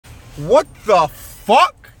What the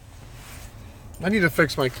fuck? I need to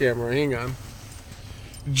fix my camera. Hang on.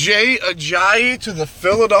 Ajayi to the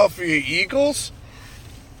Philadelphia Eagles?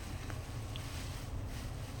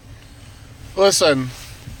 Listen.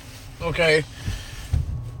 Okay.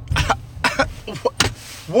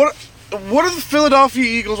 What are the Philadelphia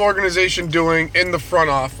Eagles organization doing in the front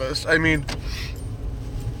office? I mean,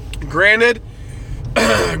 granted,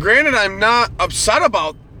 I'm not upset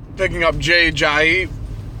about picking up Ajayi,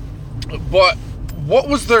 but what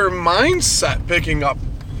was their mindset picking up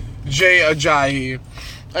Ajayi?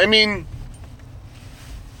 I mean,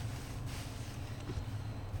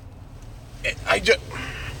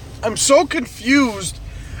 I'm so confused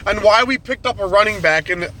on why we picked up a running back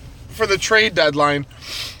for the trade deadline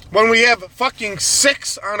when we have fucking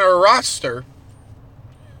 6 on our roster.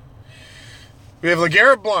 We have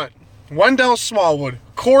LeGarrette Blount, Wendell Smallwood,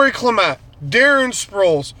 Corey Clement, Darren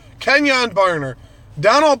Sproles, Kenyon Barner,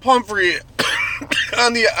 Donald Pumphrey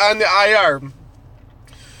on the IR.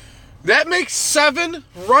 That makes 7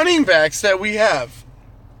 running backs that we have.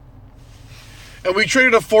 And we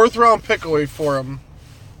traded a 4th-round pick away for him.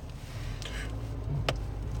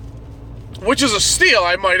 Which is a steal,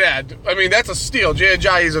 I might add. I mean, that's a steal.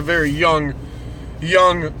 Ajayi is a very young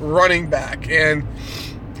running back. And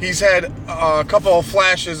he's had a couple of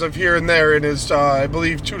flashes of here and there in his, I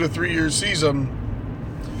believe, 2 to 3 year season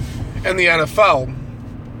in the NFL.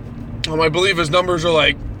 I believe his numbers are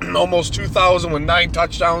like almost 2,000 with 9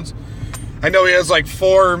 touchdowns. I know he has like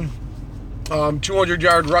 4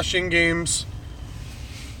 200-yard rushing games.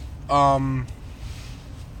 I'm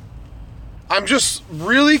just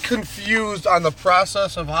really confused on the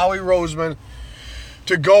process of Howie Roseman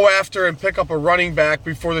to go after and pick up a running back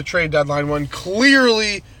before the trade deadline when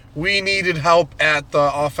clearly we needed help at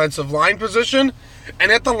the offensive line position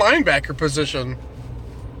and at the linebacker position.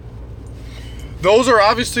 Those are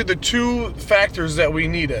obviously the 2 factors that we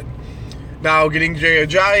needed. Now, getting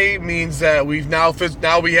Ajayi means that we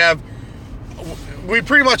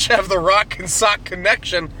pretty much have the rock and sock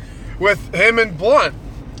connection with him and Blount.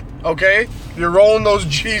 Okay, you're rolling those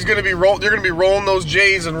G's. You're gonna be rolling those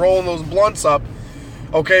J's and rolling those Blunts up.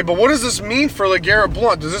 Okay, but what does this mean for LeGarrette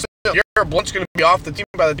Blount? Does this mean LeGarrette Blount's gonna be off the team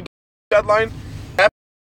by the deadline?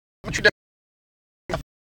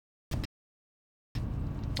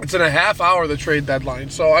 It's in a half hour, the trade deadline,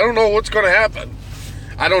 so I don't know what's gonna happen.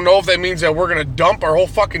 I don't know if that means that we're gonna dump our whole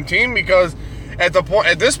fucking team because at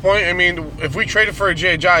this point, I mean, if we traded for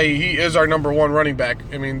Ajayi, he is our number 1 running back.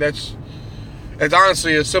 I mean, it's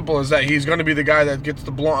honestly as simple as that. He's going to be the guy that gets the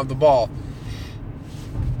blunt of the ball.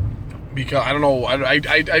 Because I don't know. I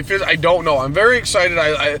don't know. I'm very excited.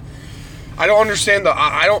 I don't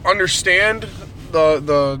understand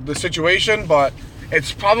the situation, but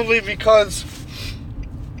it's probably because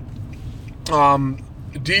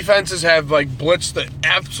defenses have like blitzed the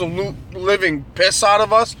absolute living piss out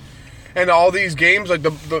of us, and all these games like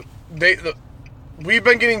we've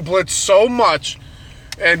been getting blitzed so much.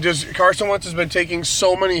 And just Carson Wentz has been taking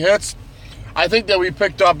so many hits. I think that we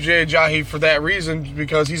picked up Ajayi for that reason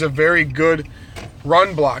because he's a very good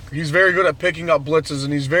run blocker. He's very good at picking up blitzes,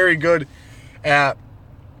 and he's very good at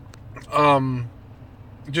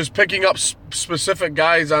just picking up specific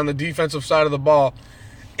guys on the defensive side of the ball.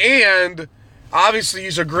 And obviously,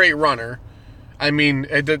 he's a great runner. I mean,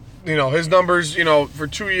 his numbers, for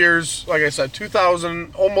 2 years, like I said,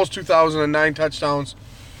 almost 2,009 touchdowns.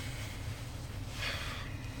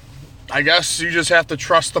 I guess you just have to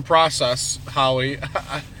trust the process, Howie.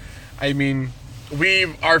 I mean, we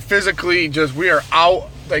are out.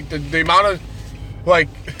 Like, the amount of,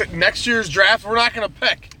 next year's draft, we're not going to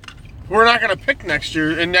pick. We're not going to pick next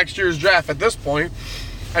year's draft at this point.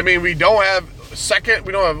 I mean, we don't have second,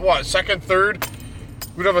 third.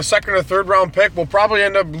 We don't have a second or third round pick. We'll probably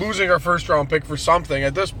end up losing our first round pick for something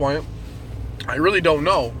at this point. I really don't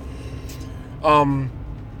know.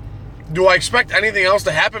 Do I expect anything else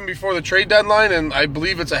to happen before the trade deadline? And I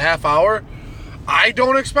believe it's a half hour. I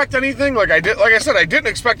don't expect anything. Like I said, I didn't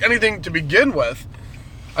expect anything to begin with.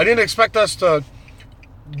 I didn't expect us to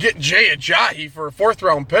get Ajayi for a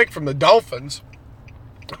 4th-round pick from the Dolphins.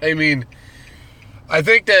 I mean, I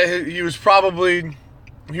think that he was probably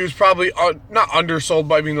not undersold,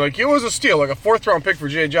 but I mean, like, it was a steal. Like a 4th-round pick for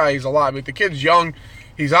Ajayi is a lot. I mean, the kid's young.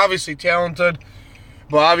 He's obviously talented.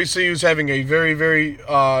 But obviously he was having a very, very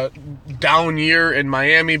down year in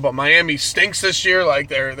Miami. But Miami stinks this year. Like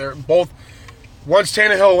they're both. Once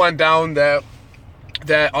Tannehill went down, that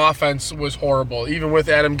offense was horrible. Even with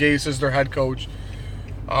Adam Gase as their head coach,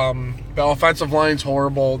 the offensive line's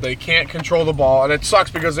horrible. They can't control the ball, and it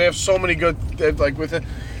sucks because they have so many good.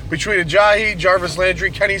 With between Ajayi, Jarvis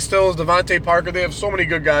Landry, Kenny Stills, Devontae Parker, they have so many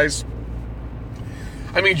good guys.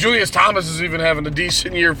 I mean, Julius Thomas is even having a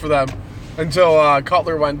decent year for them until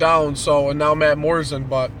Cutler went down. So, and now Matt Morrison.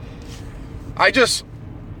 But I don't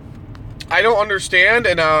understand.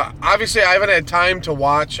 And obviously, I haven't had time to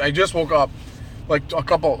watch. I just woke up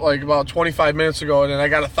about 25 minutes ago, and then I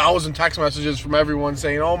got 1,000 text messages from everyone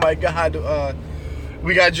saying, "Oh my God,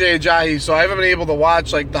 we got Jay Ajayi." So I haven't been able to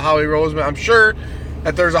watch like the Howie Roseman. I'm sure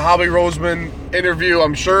that there's a Howie Roseman interview.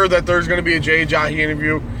 I'm sure that there's going to be a Jay Ajayi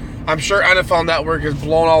interview. I'm sure NFL Network has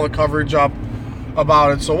blown all the coverage up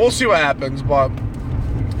about it, so we'll see what happens. But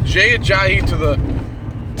Jay Ajayi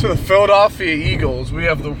to the Philadelphia Eagles.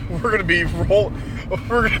 We're gonna be rolling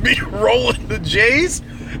the Jays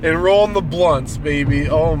and rolling the blunts, baby.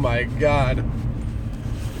 Oh my God.